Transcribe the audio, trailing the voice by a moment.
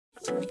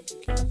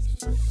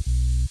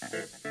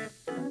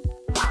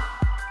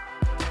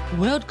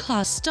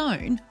World-class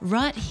stone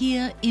right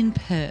here in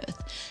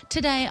Perth.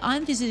 Today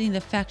I'm visiting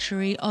the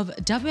factory of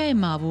WAM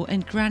Marble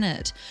and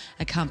Granite,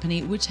 a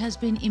company which has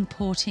been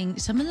importing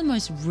some of the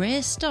most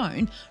rare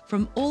stone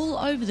from all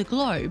over the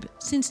globe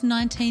since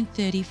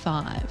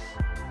 1935.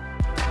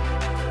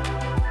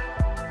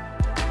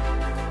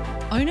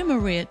 Owner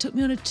Maria took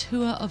me on a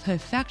tour of her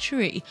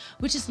factory,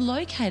 which is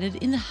located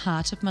in the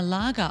heart of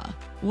Malaga.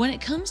 When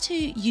it comes to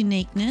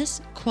uniqueness,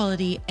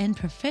 quality and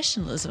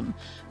professionalism,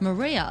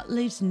 Maria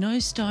leaves no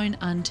stone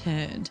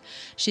unturned.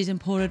 She's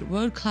imported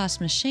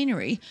world-class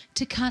machinery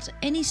to cut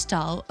any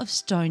style of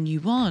stone you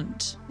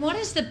want. What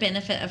is the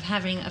benefit of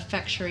having a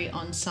factory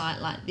on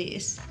site like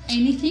this?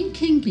 Anything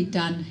can be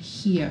done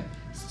here,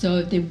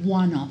 so the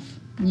one-off.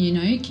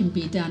 It can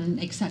be done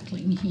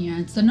exactly in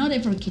here. So not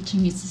every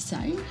kitchen is the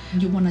same.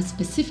 You want a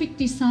specific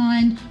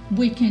design,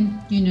 we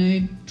can,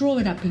 draw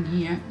it up in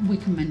here, we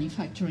can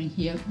manufacture in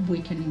here,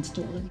 we can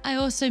install it. I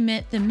also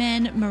met the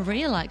man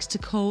Maria likes to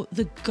call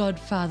the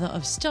godfather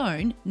of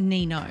stone,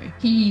 Nino.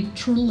 He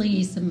truly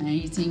is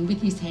amazing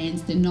with his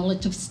hands, the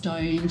knowledge of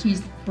stone.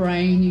 His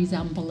brain is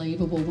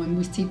unbelievable. When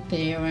we sit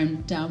there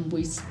and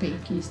we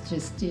speak, he's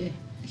just,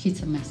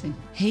 he's amazing.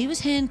 He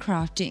was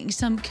handcrafting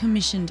some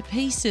commissioned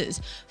pieces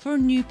for a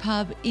new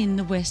pub in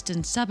the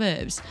western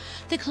suburbs.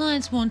 The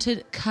clients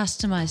wanted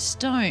customised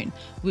stone,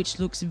 which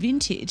looks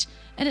vintage,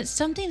 and it's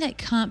something that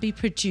can't be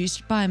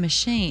produced by a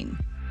machine.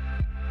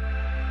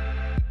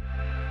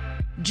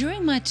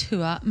 During my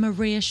tour,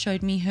 Maria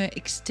showed me her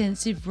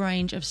extensive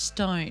range of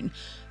stone,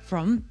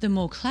 from the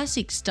more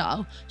classic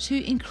style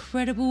to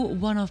incredible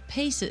one-off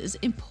pieces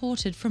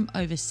imported from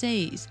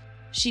overseas.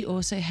 She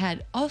also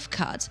had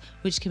offcuts,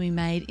 which can be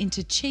made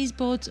into cheese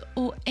boards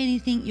or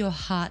anything your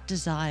heart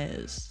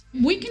desires.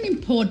 We can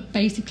import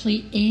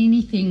basically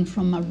anything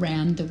from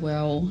around the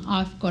world.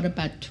 I've got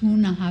about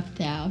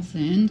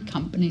 2,500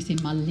 companies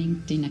in my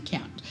LinkedIn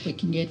account. We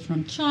can get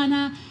from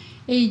China,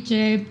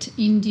 Egypt,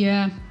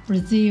 India,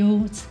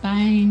 Brazil,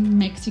 Spain,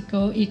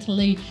 Mexico,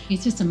 Italy.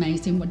 It's just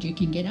amazing what you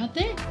can get out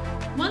there.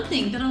 One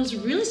thing that I was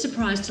really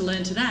surprised to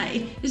learn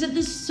today is that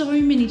there's so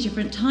many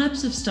different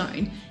types of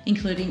stone,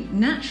 including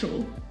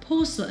natural,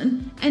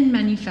 porcelain and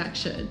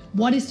manufactured.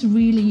 What is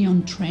really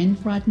on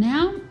trend right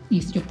now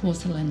is your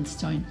porcelain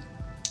stone.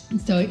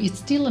 So it's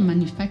still a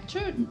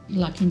manufacturer,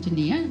 like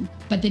engineer,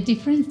 but the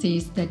difference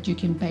is that you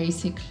can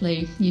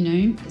basically,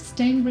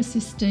 stain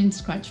resistant,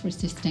 scratch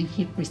resistant,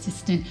 heat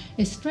resistant,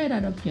 straight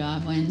out of your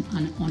oven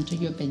and onto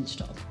your bench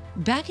top.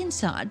 Back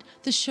inside,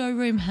 the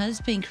showroom has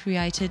been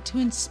created to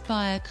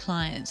inspire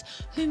clients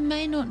who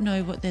may not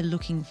know what they're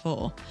looking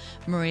for.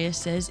 Maria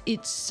says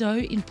it's so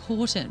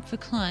important for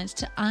clients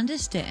to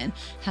understand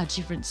how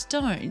different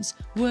stones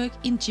work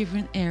in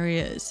different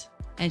areas.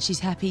 And she's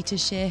happy to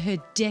share her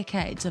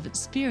decades of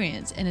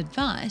experience and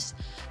advice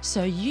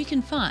so you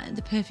can find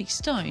the perfect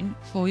stone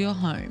for your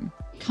home.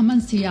 Come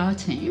and see our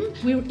team.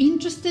 We're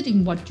interested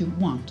in what you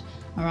want,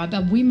 all right,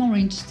 but we're more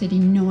interested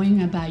in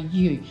knowing about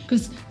you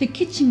because the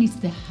kitchen is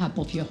the hub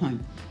of your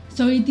home.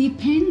 So it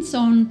depends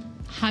on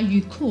how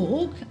you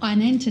cook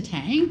and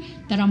entertain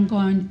that I'm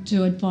going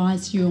to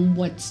advise you on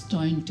what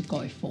stone to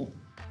go for.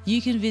 You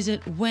can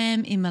visit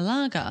WAM in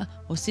Malaga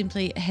or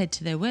simply head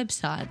to their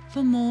website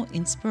for more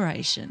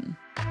inspiration.